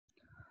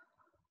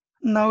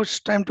Now it's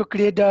time to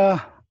create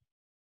our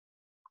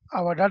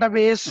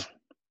database.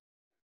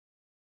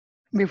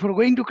 Before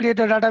going to create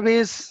a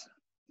database,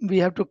 we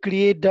have to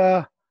create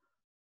a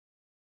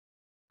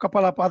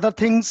couple of other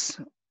things.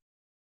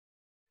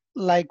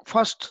 Like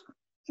first,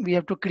 we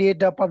have to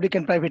create a public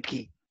and private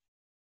key.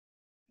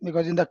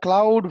 Because in the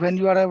cloud, when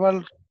you are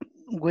able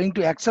going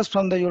to access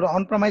from your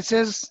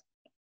on-premises,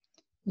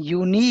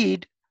 you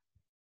need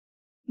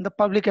the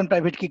public and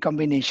private key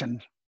combination.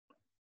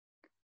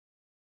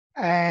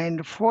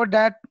 And for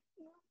that,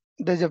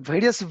 there's a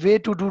various way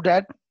to do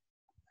that,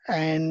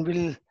 and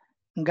we'll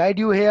guide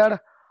you here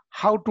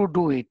how to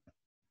do it.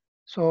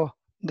 So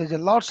there's a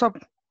lots of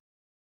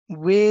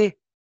way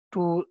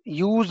to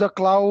use the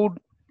cloud,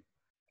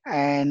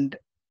 and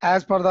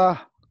as per the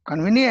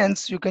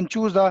convenience, you can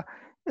choose the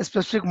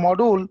specific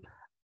module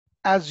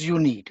as you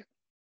need.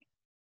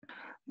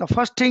 The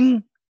first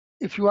thing,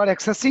 if you are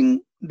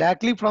accessing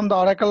directly from the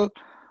Oracle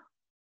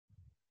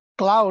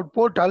Cloud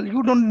portal,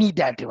 you don't need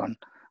that even,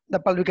 the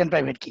public and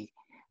private key.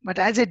 But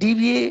as a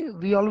DBA,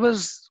 we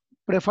always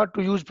prefer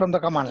to use from the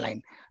command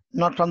line,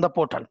 not from the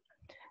portal.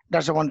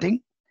 That's the one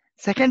thing.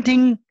 Second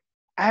thing,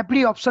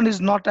 every option is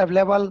not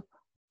available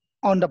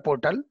on the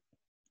portal.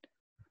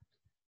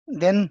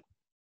 Then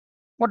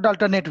what the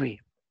alternate way?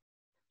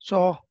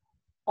 So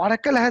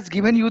Oracle has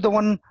given you the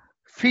one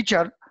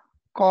feature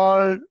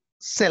called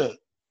Cell,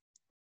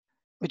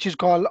 which is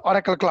called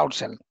Oracle Cloud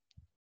Cell.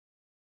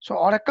 So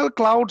Oracle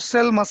Cloud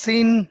Cell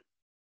machine,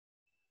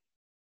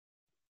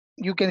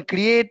 you can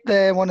create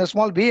a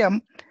small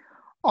VM,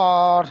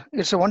 or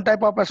it's a one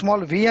type of a small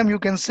VM. You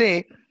can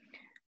say,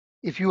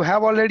 if you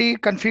have already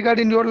configured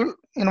in your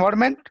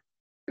environment,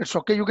 it's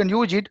okay, you can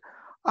use it.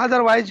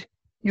 Otherwise,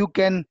 you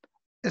can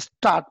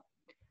start.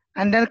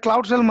 And then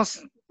Cloud Cell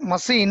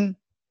machine,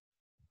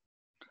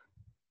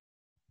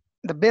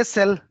 the base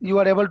cell, you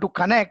are able to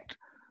connect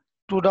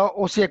to the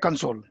OCA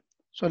console.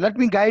 So let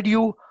me guide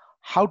you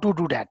how to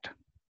do that.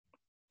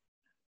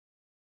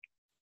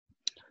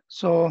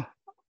 So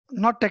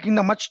not taking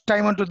much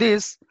time onto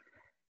this.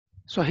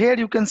 So here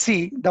you can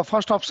see the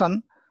first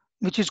option,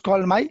 which is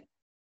called my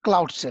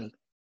Cloud Cell.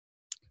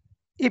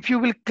 If you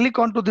will click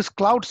onto this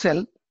Cloud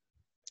Cell,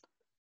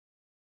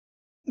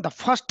 the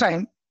first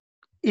time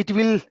it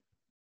will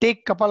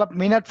take couple of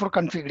minutes for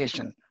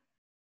configuration.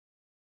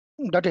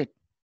 Got it?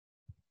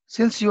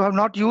 Since you have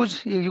not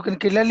used, you can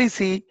clearly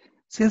see,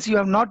 since you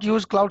have not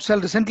used Cloud Cell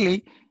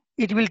recently,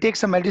 it will take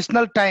some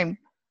additional time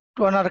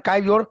to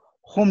unarchive your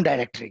home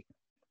directory.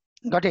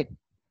 Got it?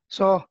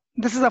 So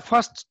this is the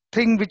first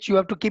thing which you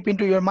have to keep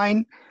into your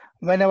mind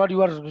whenever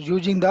you are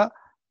using the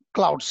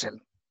Cloud Cell.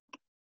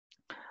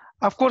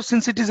 Of course,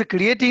 since it is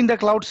creating the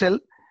Cloud Cell,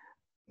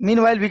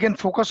 meanwhile we can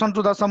focus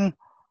onto the some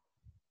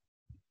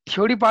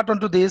theory part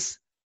onto this.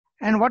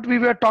 And what we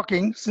were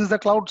talking, since the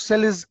Cloud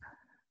Cell is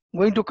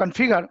going to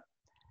configure,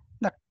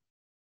 the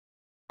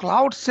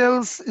Cloud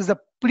Cells is a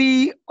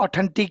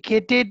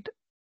pre-authenticated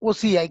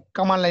OCI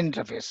command line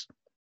interface.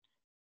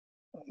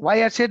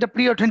 Why I said the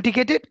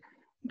pre-authenticated?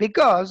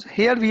 Because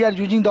here we are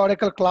using the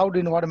Oracle Cloud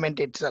environment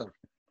itself.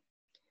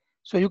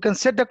 So you can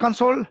set the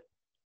console,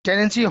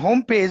 tenancy,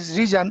 home page,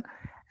 region,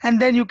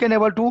 and then you can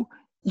able to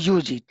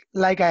use it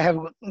like I have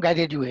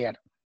guided you here.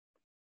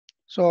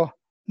 So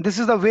this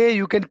is the way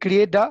you can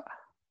create the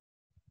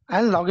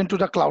and log into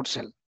the Cloud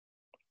Cell.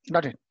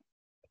 Got it?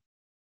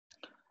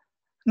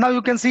 Now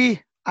you can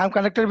see I'm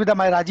connected with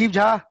my Rajiv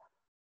Jha.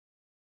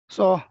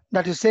 So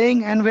that is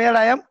saying, and where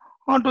I am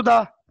onto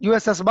the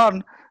USS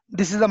Burn,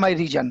 this is my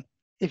region.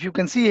 If you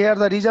can see here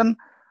the region,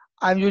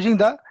 I'm using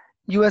the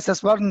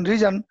USS Burn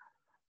region.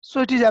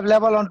 So it is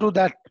available onto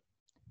that.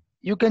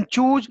 You can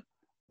choose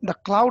the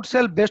Cloud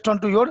Cell based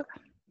onto your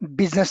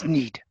business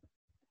need.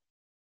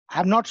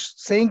 I'm not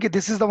saying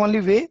this is the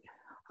only way.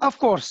 Of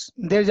course,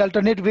 there is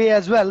alternate way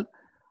as well.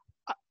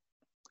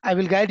 I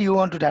will guide you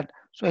onto that.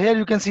 So here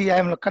you can see I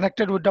am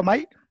connected with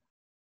my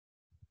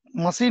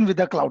machine with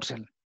the Cloud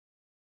Cell.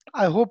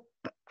 I hope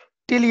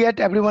till yet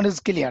everyone is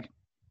clear.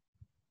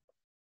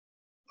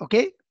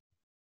 Okay.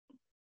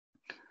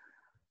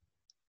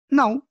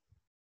 Now,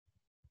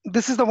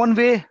 this is the one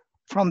way.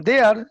 From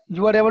there,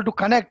 you are able to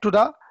connect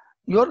to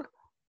your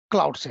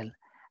Cloud Cell.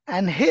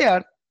 And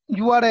here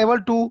you are able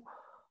to,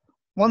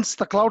 once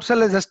the Cloud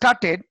Cell is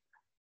started,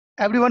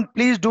 everyone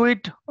please do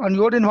it on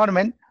your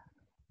environment.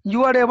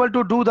 You are able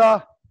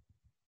to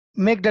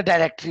make the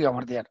directory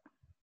over there.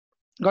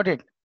 Got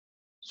it?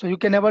 So you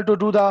can able to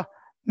do the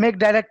make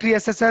directory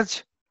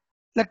SSH.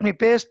 Let me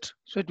paste,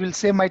 so it will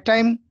save my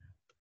time.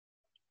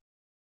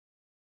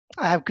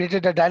 I have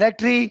created a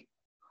directory,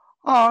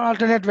 or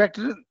alternate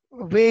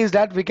ways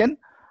that we can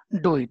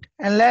do it.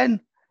 And then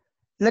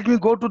let me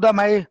go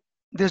to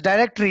this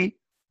directory.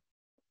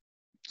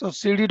 So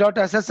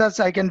cd.ssh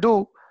I can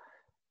do,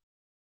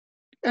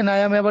 and I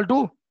am able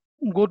to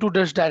go to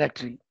this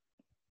directory.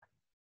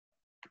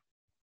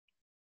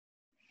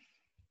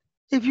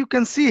 If you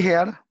can see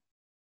here,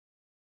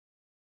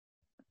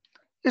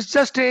 it's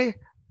just a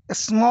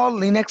small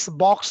Linux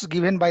box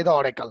given by the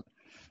Oracle.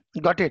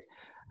 Got it?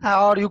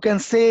 Or you can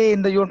say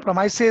in your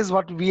premises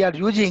what we are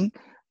using,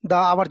 the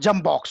our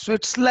jump box. So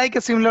it's like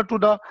a similar to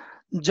the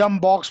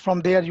jump box.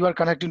 From there you are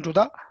connecting to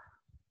the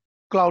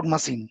cloud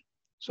machine.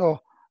 So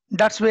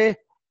that's way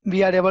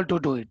we are able to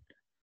do it.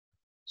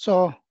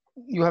 So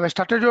you have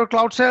started your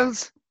cloud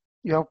cells,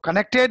 you have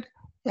connected,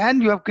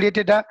 and you have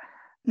created a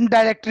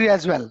directory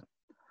as well.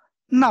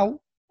 Now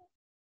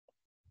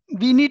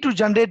we need to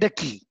generate the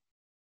key.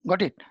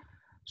 Got it?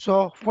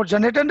 So for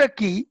generating the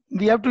key,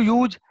 we have to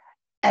use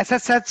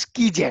SSH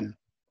keygen.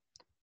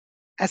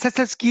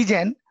 SSH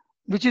keygen,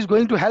 which is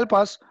going to help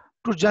us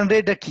to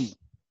generate the key.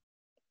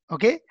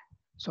 Okay.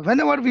 So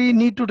whenever we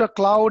need to the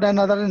cloud and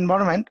other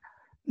environment,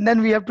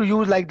 then we have to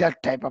use like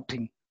that type of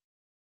thing.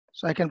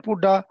 So I can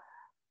put the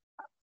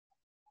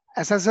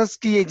SSH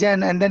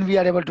keygen and then we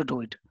are able to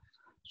do it.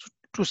 So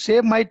to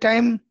save my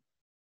time,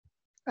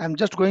 I'm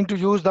just going to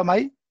use the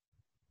my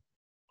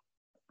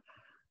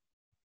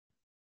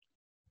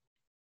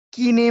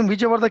key name,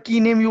 whichever the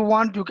key name you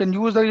want, you can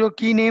use your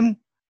key name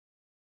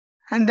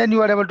and then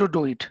you are able to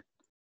do it.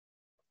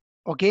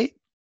 Okay.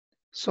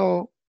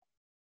 So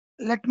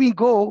let me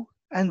go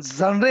and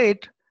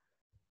generate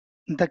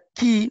the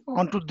key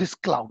onto this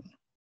cloud.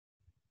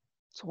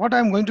 So what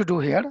I'm going to do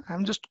here,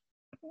 I'm just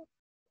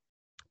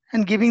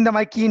and giving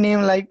my key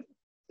name like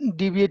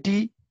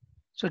DBAT,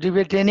 so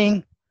DBA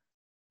training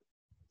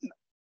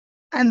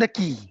and the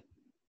key.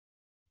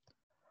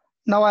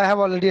 Now I have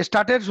already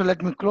started, so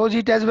let me close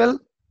it as well.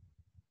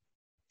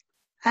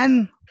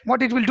 And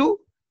what it will do,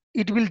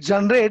 it will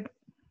generate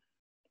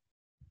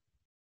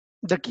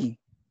the key.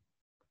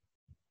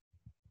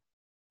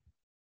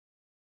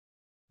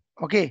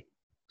 Okay,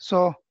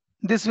 so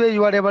this way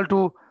you are able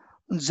to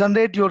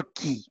generate your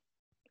key.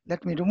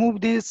 Let me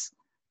remove this.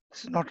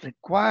 It's not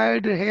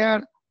required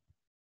here.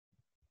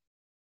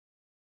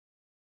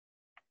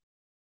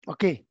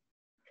 Okay,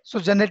 so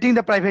generating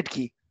the private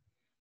key.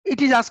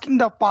 It is asking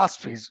the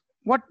passphrase.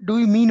 What do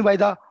you mean by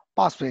the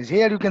passphrase?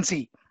 Here you can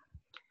see.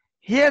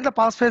 Here the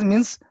passphrase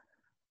means,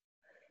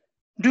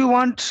 do you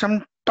want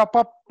some top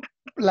up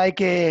like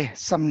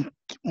some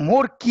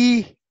more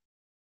key?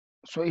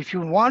 So if you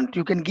want,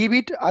 you can give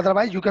it.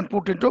 Otherwise, you can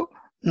put into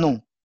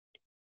no.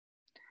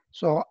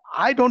 So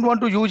I don't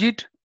want to use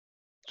it.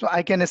 So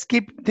I can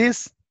skip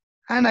this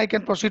and I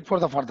can proceed for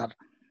the further.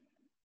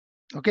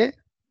 Okay.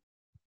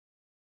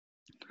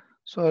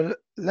 So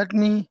let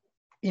me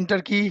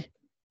enter key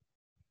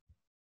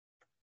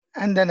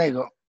and then I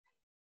go.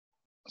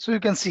 So you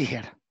can see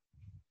here.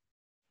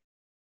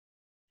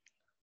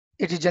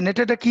 It is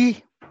generated a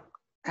key.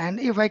 And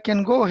if I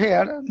can go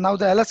here, now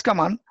the ls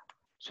command,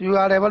 so you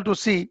are able to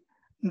see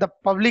the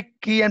public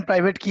key and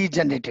private key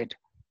generated.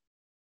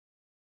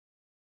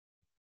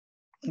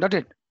 Got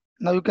it?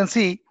 Now you can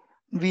see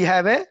we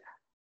have a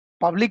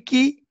public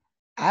key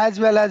as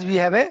well as we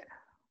have a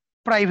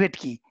private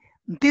key.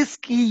 This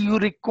key you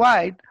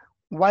required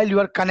while you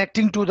are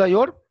connecting to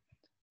your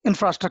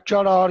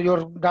infrastructure or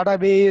your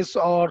database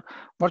or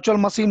virtual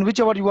machine,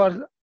 whichever you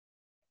are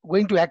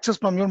going to access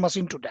from your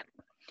machine to that.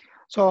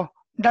 So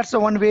that's the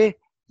one way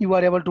you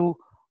are able to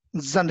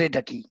generate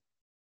a key.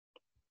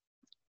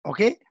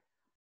 Okay.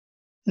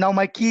 Now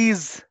my key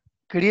is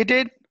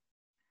created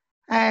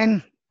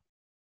and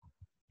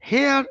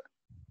here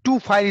two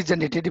files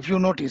generated. If you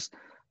notice,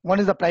 one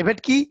is the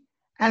private key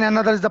and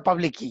another is the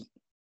public key.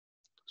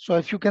 So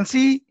if you can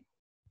see,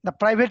 the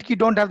private key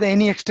don't have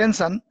any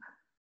extension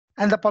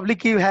and the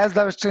public key has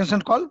the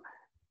extension called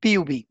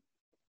PUB.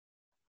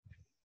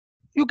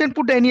 You can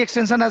put any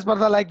extension as per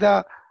the like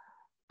the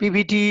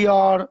PVT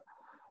or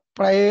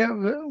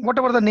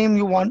whatever the name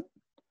you want.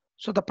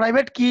 So the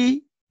private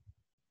key,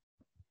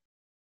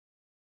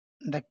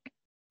 the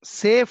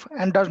safe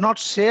and does not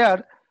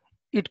share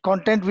its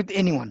content with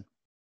anyone.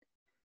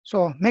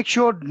 So make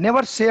sure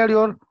never share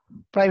your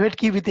private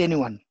key with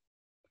anyone.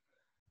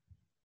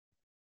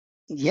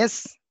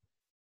 Yes.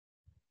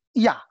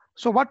 Yeah.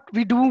 So what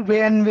we do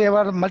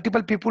whenever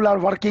multiple people are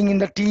working in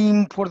the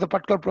team for the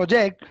particular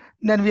project,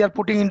 then we are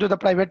putting into the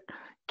private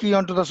key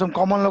onto some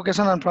common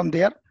location and from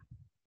there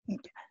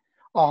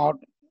or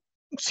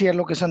share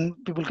location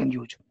people can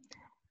use.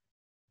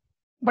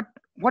 But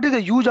what is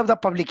the use of the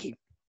public key?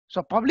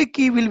 So public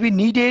key will be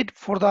needed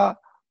for the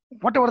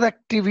whatever the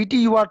activity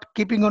you are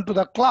keeping onto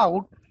the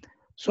cloud.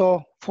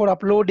 So for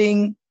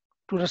uploading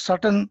to the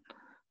certain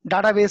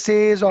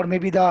databases or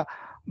maybe the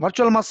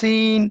virtual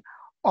machine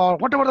or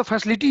whatever the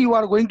facility you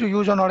are going to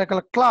use on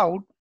Oracle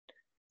Cloud,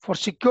 for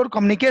secure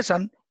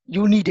communication,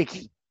 you need a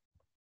key.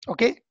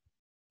 Okay.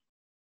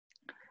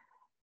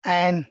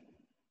 And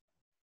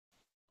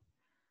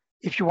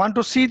if you want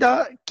to see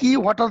the key,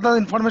 what are the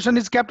information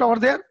is kept over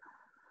there,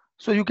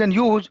 so you can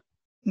use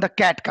the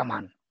cat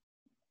command.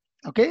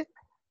 Okay.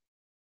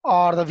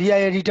 Or the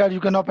VI editor you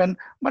can open,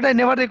 but I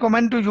never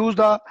recommend to use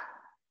the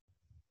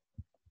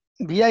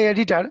VI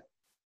editor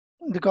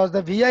because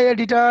the VI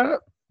editor,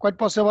 quite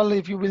possible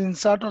if you will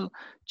insert or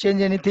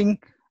change anything,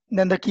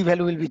 then the key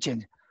value will be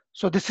changed.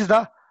 So this is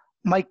the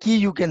my key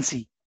you can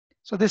see.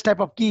 So this type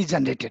of key is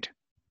generated.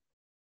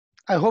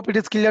 I hope it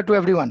is clear to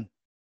everyone.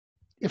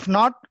 If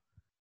not,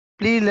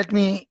 please let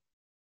me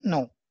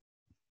know.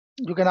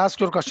 You can ask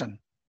your question.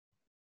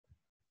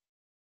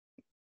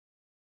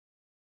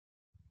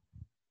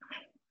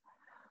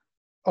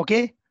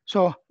 Okay,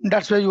 so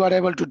that's where you are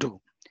able to do.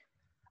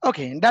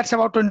 Okay, that's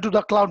about into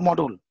the cloud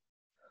module.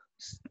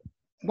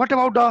 What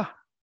about the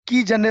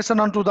key generation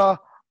onto the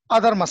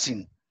other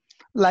machine?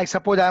 Like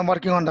suppose I am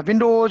working on the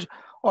Windows,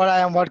 or I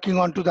am working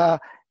onto the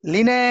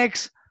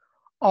Linux,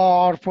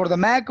 or for the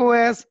Mac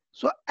OS.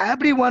 So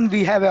everyone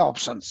we have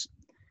options.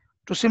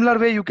 To similar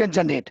way you can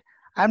generate.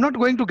 I'm not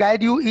going to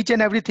guide you each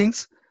and everything,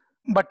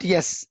 but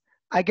yes,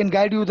 I can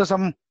guide you the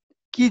some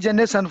key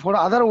generation for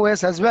other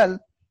OS as well,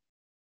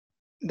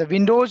 the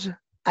Windows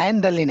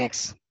and the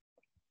Linux.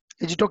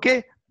 Is it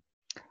okay?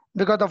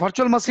 Because the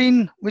virtual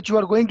machine which you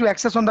are going to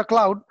access on the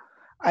cloud,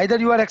 either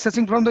you are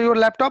accessing from your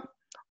laptop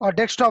or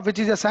desktop which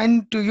is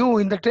assigned to you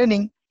in the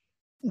training,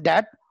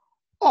 that,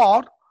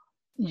 or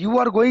you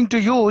are going to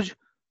use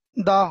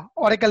the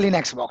Oracle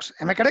Linux box.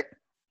 Am I correct?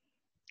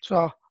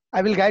 So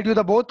I will guide you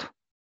the both.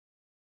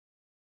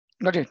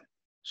 Got it?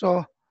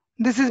 So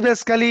this is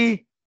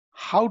basically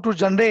how to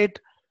generate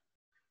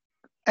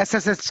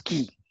SSH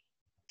key.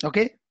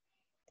 Okay,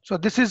 so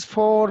this is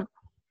for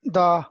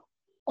the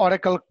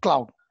Oracle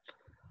Cloud.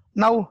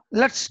 Now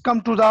let's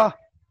come to the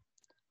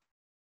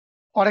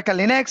Oracle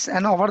Linux,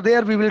 and over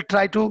there we will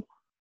try to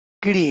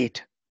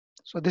create.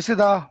 So this is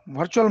the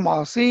virtual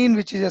machine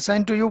which is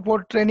assigned to you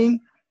for training,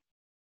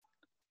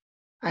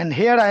 and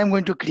here I am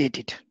going to create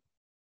it.